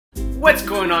What's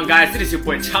going on, guys? It is your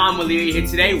boy Tom Leeo here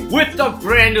today with a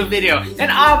brand new video.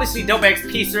 And obviously Double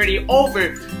XP's already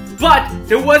over, but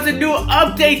there was a new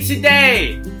update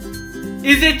today.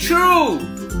 Is it true?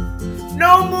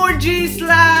 No more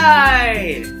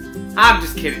G-Slide! I'm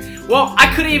just kidding. Well,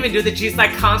 I couldn't even do the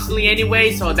G-Slide constantly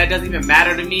anyway, so that doesn't even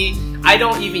matter to me. I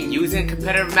don't even use it in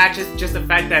competitive matches, just the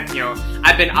fact that,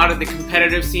 I've been out of the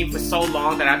competitive scene for so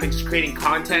long that I've been just creating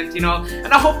content, and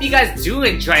I hope you guys do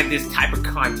enjoy this type of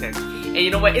content. And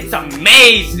you know what? It's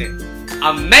amazing!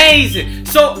 Amazing!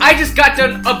 So, I just got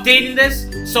done updating this,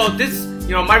 so this,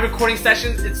 my recording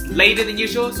session, it's later than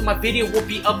usual, so my video will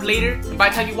be up later, and by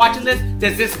the time you're watching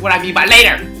this is what I mean by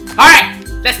later! Alright!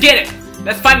 Let's get it!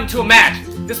 Let's fight into a match!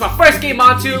 This is my first game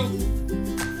on to.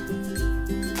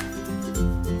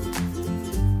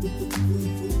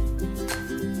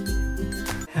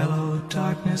 Hello,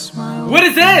 darkness, my what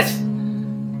is this?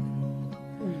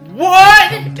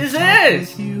 What is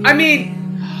this? I mean,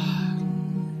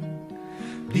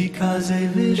 because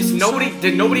is nobody?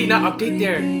 Did nobody not update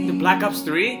the Black Ops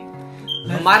 3?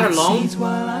 Am I alone?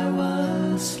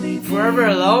 Forever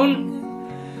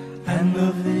alone? And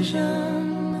the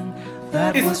vision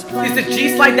that is the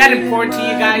G-Slide that important to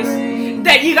you guys?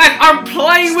 That you guys aren't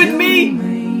playing with me?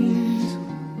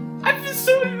 I feel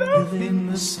so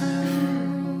alone.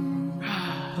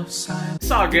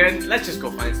 It's all good. Let's just go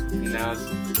find something else.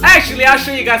 Actually, I'll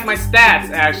show you guys my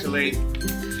stats, actually.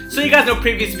 So you guys know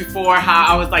previously before how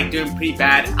I was like doing pretty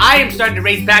bad. I am starting to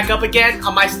raise back up again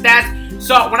on my stats.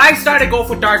 So when I started to go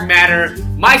for Dark Matter,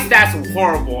 my stats were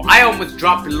horrible. I almost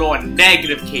dropped below a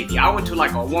negative KD. I went to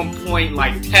like a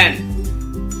 1.10.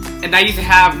 And I used to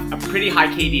have a pretty high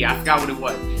KD. I forgot what it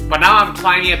was. But now I'm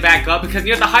climbing it back up because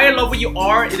the higher level you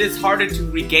are, it is harder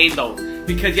to regain those.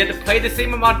 Because you have to play the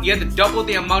same amount, you have to double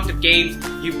the amount of games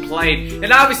you've played.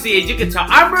 And obviously, as you can tell,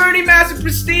 I'm already Master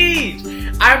Prestige!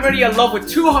 I'm already at level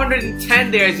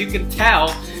 210 there, as you can tell.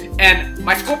 And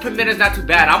my score per minute is not too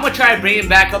bad. I'm gonna try to bring it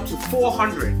back up to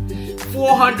 400.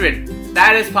 400.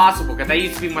 That is possible, because that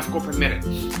used to be my score per minute.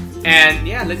 And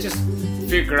yeah, let's just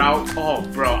figure out. Oh,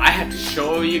 bro, I have to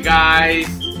show you guys.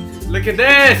 Look at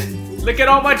this! Look at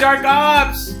all my Dark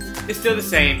Ops! It's still the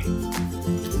same.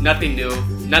 Nothing new.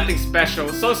 Nothing special.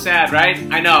 So sad, right?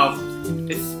 I know.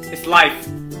 It's life.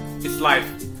 It's life.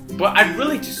 But I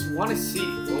really just want to see.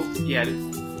 Oh, yeah.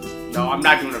 No, I'm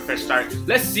not doing a fresh start.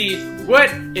 Let's see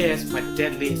what is my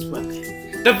deadliest weapon.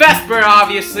 The Vesper,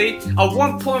 obviously. A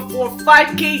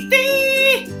 1.45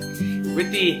 KD.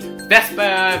 With the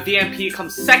Vesper, VMP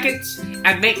comes second,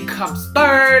 and Mate comes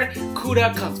third.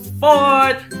 Kuda comes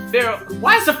fourth. Pharaoh.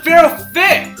 Why is the Pharaoh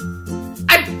fifth?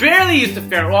 I barely used the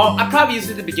Pharaoh. Well, I probably used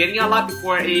it at the beginning a lot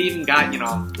before it even got,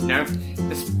 nerfed.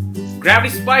 The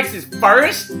gravity spikes is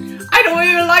first? I don't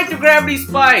even like the gravity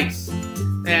spikes!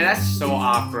 Man, that's so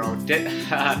off, bro.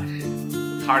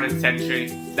 Hardened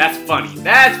Sentry. That's funny.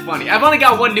 That's funny. I've only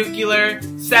got one nuclear.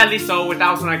 Sadly so, with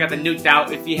that was when I got the nuked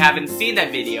out. If you haven't seen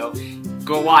that video,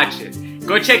 go watch it.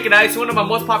 Go check it out. It's one of my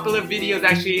most popular videos,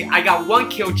 actually. I got one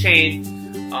kill chain.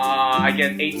 I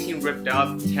get 18 ripped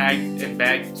up, tagged, and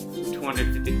bagged.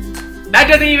 250. That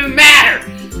doesn't even matter!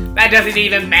 That doesn't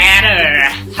even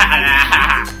matter!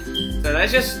 So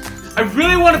that's just... I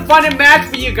really want to find a match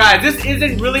for you guys. This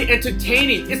isn't really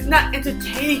entertaining. It's not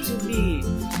entertaining to me.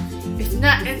 It's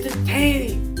not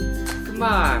entertaining. Come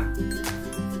on.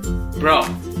 Bro.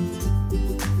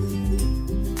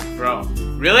 Bro.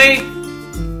 Really?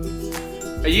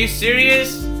 Are you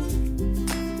serious?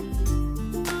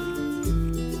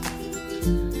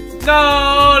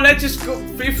 No, let's just go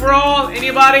free for all.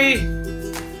 Anybody?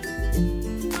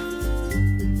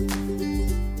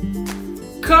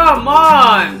 Come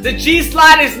on! The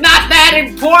G-Slide is not that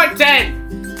important!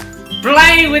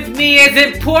 Playing with me is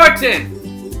important!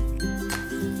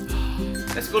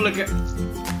 Let's go look at...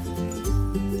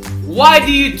 Why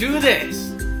do you do this?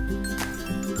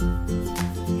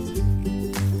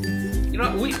 You know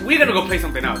what? We're gonna go play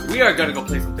something else. We are gonna go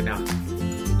play something else.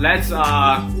 Let's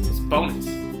bonus.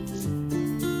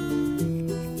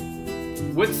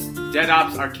 What's Dead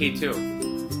Ops Arcade 2?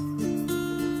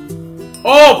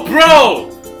 Oh, bro!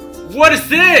 What is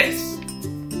this?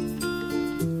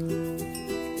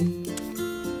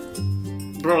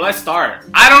 Bro, let's start.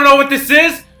 I don't know what this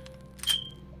is.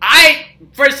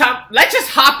 First time, let's just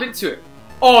hop into it.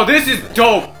 Oh, this is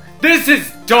dope. This is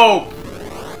dope.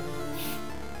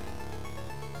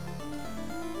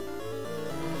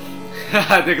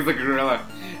 I think it's a gorilla.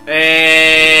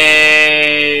 Hey!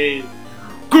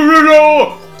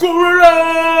 Gorilla!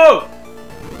 Gorilla!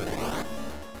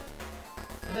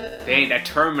 Dang, that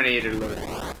Terminator look.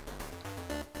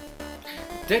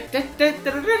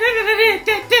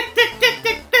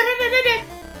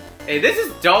 Hey, this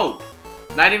is dope.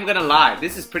 Not even gonna lie,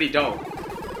 this is pretty dope.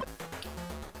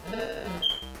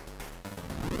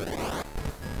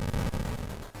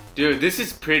 Dude, this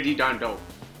is pretty darn dope.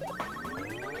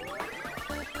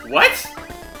 What?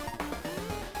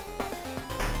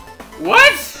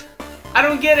 What? I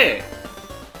don't get it.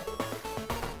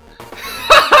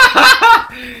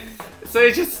 So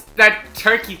it's just that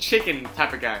turkey chicken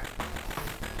type of guy.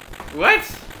 What?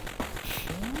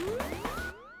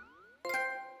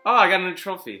 Oh, I got a new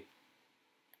trophy.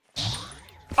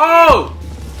 Oh!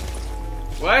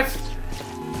 What?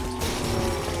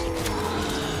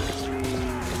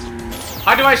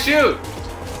 How do I shoot?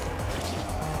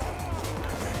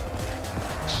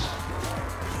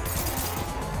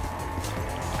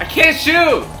 I can't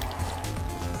shoot!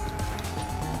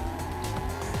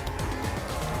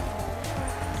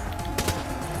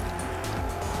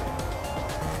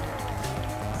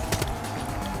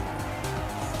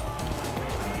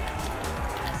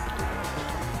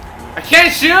 I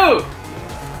can't shoot!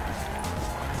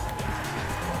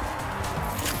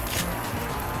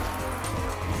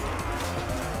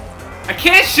 I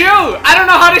can't shoot! I don't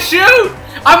know how to shoot!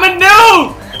 I'm a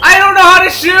noob! I don't know how to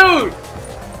shoot!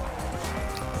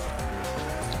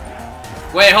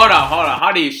 Wait, hold on.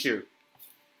 How do you shoot?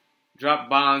 Drop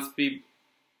bomb speed.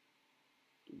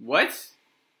 What?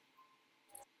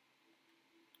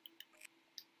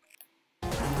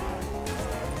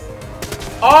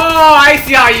 Oh, I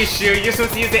see how you shoot. You're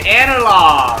supposed to use the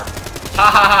analog. Ha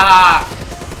ha ha ha.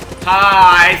 Ha,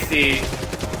 I see.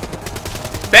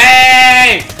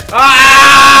 Bang! Ah!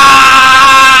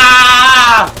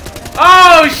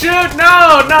 Oh, shoot!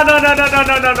 No!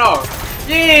 No.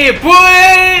 Yeah,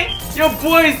 boy! Your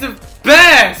boy's the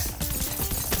best!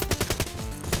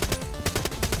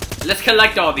 Let's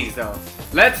collect all these, though.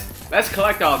 Let's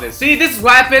collect all this. See, this is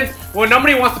what happens when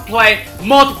nobody wants to play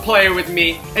multiplayer with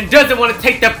me and doesn't want to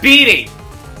take the beating.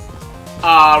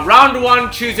 Round 1,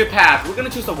 choose your path. We're gonna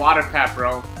choose the water path,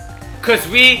 bro. Cause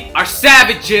we are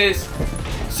savages.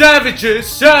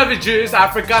 Savages. I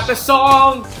forgot the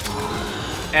song.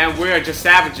 And we are just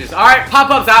savages. Alright, pop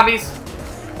up, zombies.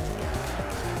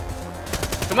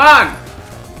 Come on.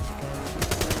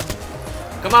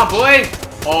 Come on, boy.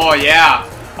 Oh, yeah.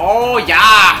 Oh,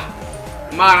 yeah.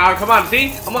 Come on,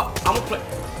 see? I'm gonna play.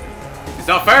 It's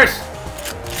up first.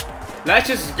 Let's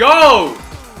just go.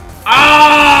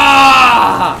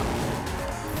 Ah!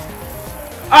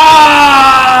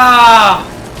 Ah!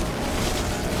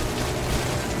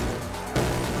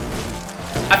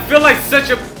 I feel like such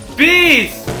a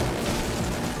beast.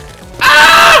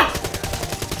 Ah!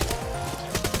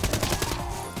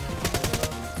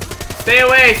 Stay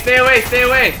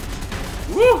away.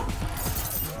 Woo!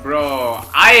 Bro,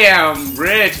 I am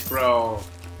rich, bro.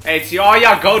 Hey, to all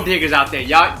y'all gold diggers out there,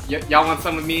 y'all want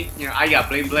some of me? You know, I got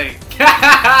bling bling.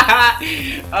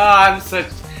 I'm such.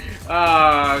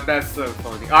 That's so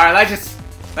funny. All right,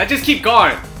 let's just keep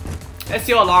going. Let's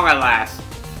see how long I last.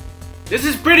 This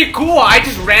is pretty cool. I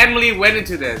just randomly went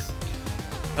into this.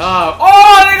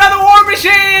 Oh, they got the war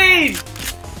machine!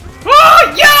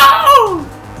 Oh, yo!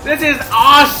 This is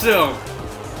awesome.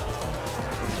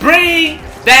 Bring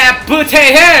that booty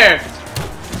here!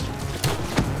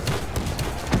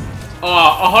 Oh,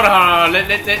 hold on.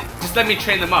 Just let me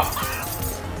train them up.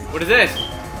 What is this?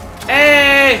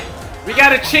 Hey! We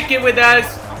got a chicken with us.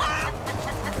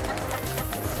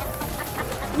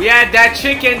 We had that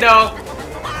chicken, though.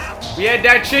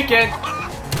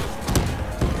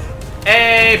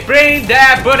 Hey, bring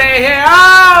that booty here.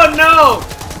 Oh, no!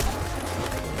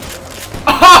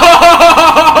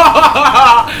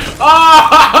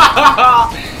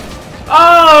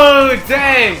 Oh,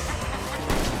 dang!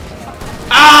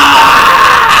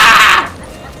 Ah!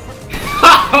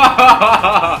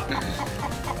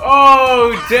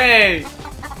 Oh, dang!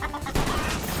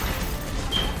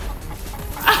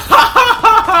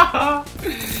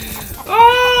 Oh!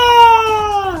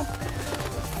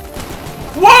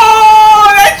 Whoa!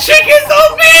 That chicken's so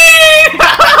big!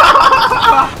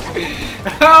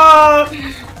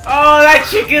 Oh, that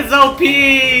chicken's OP!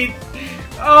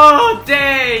 Oh,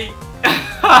 dang!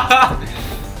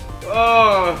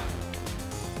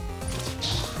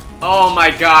 Oh my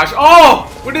gosh! Oh,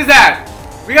 what is that?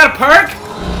 We got a perk?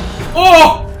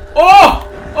 Oh!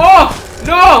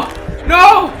 No!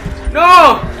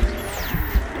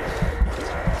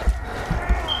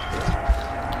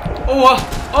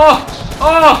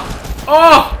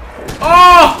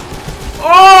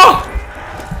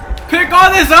 Pick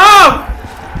all this up!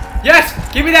 Yes!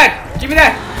 Give me that!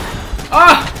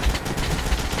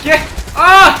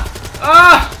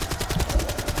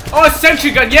 Oh,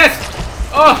 sentry gun, yes!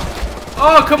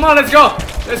 Oh, come on, let's go!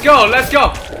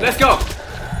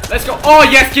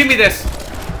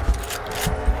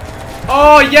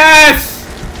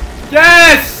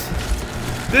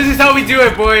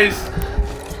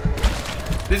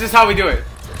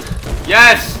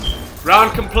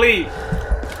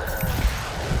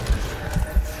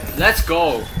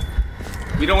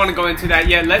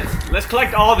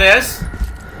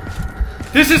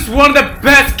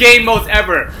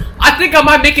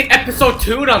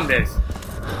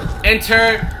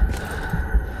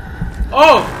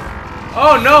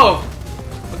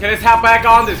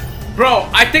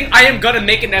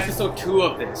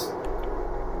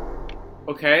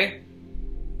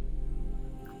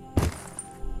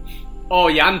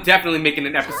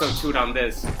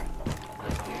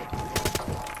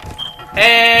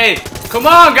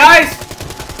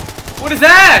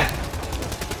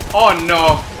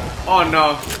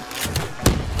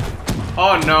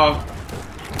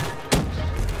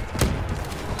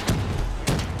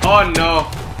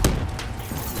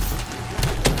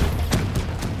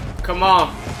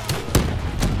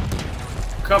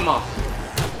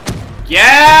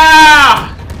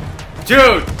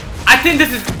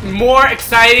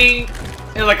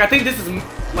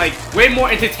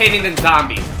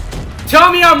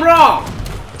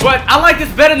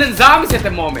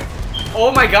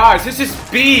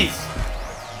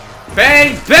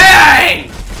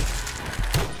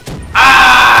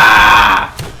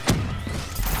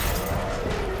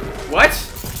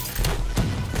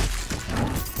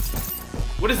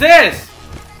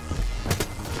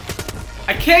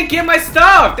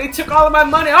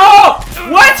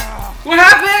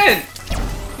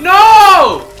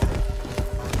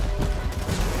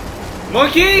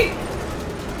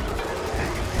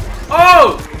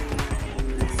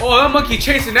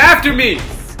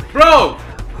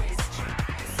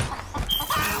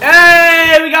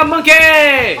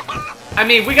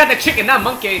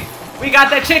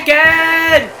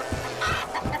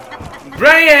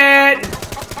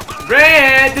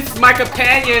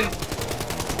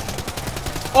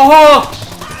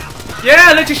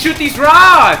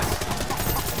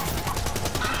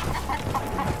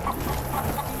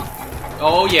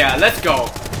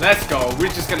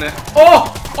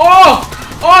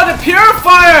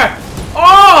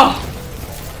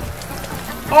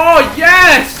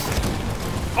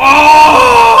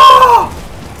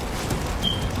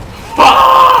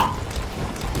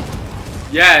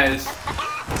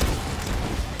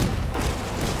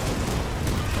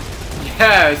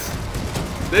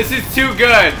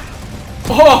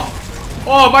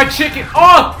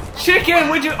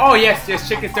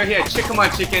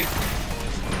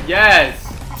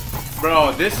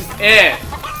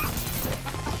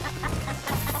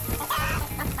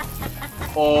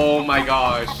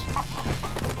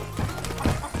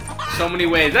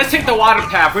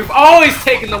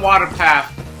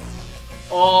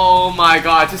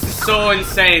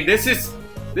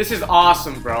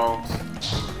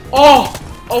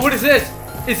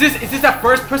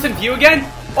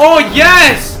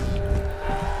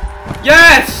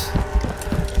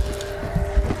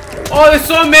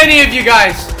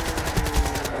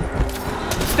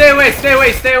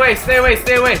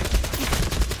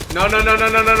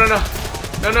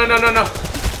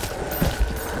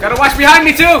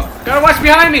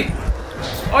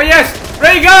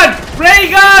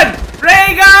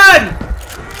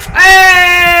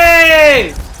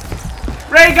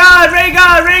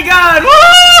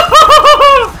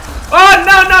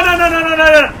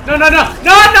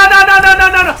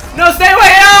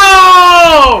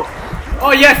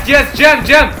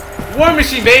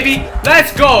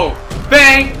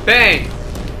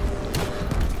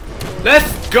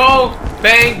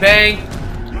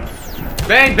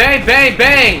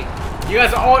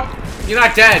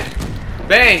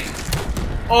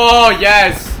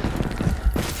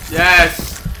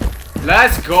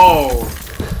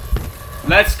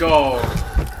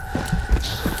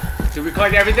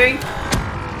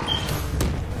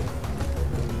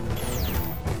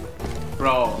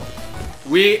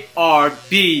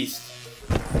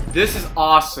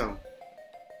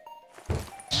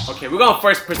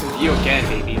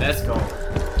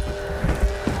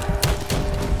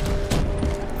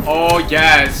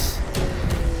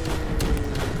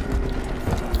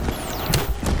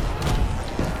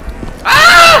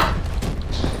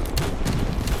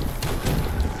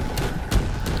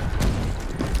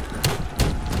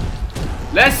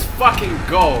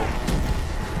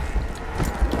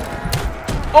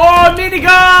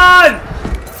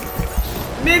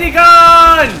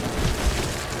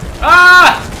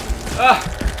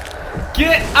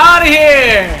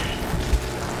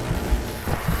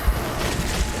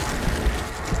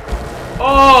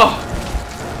 Oh!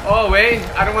 Oh, wait.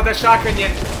 I don't want that shotgun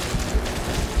yet.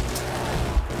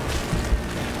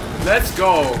 Let's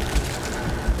go.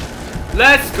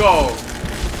 Let's go.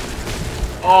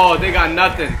 Oh, they got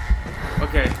nothing.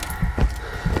 Okay.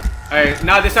 Alright,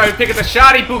 now they started picking the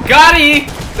shoddy Bugatti!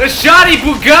 The shoddy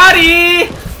Bugatti!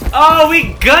 Oh,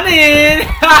 we gunning!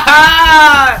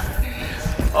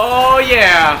 Oh,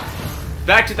 yeah.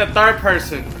 Back to the third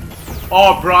person.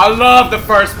 Oh, bro, I love the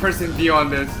first person view on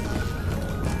this.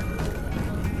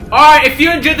 Alright, if you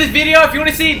enjoyed this video, if you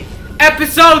want to see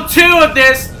episode 2 of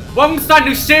this, well, I'm going to start a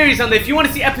new series on this. If you want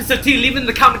to see episode 2, leave it in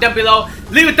the comment down below.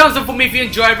 Leave a thumbs up for me if you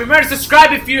enjoy it. Remember to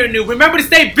subscribe if you're new. Remember to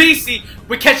stay BC.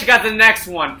 We'll catch you guys in the next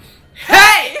one.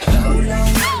 Hey!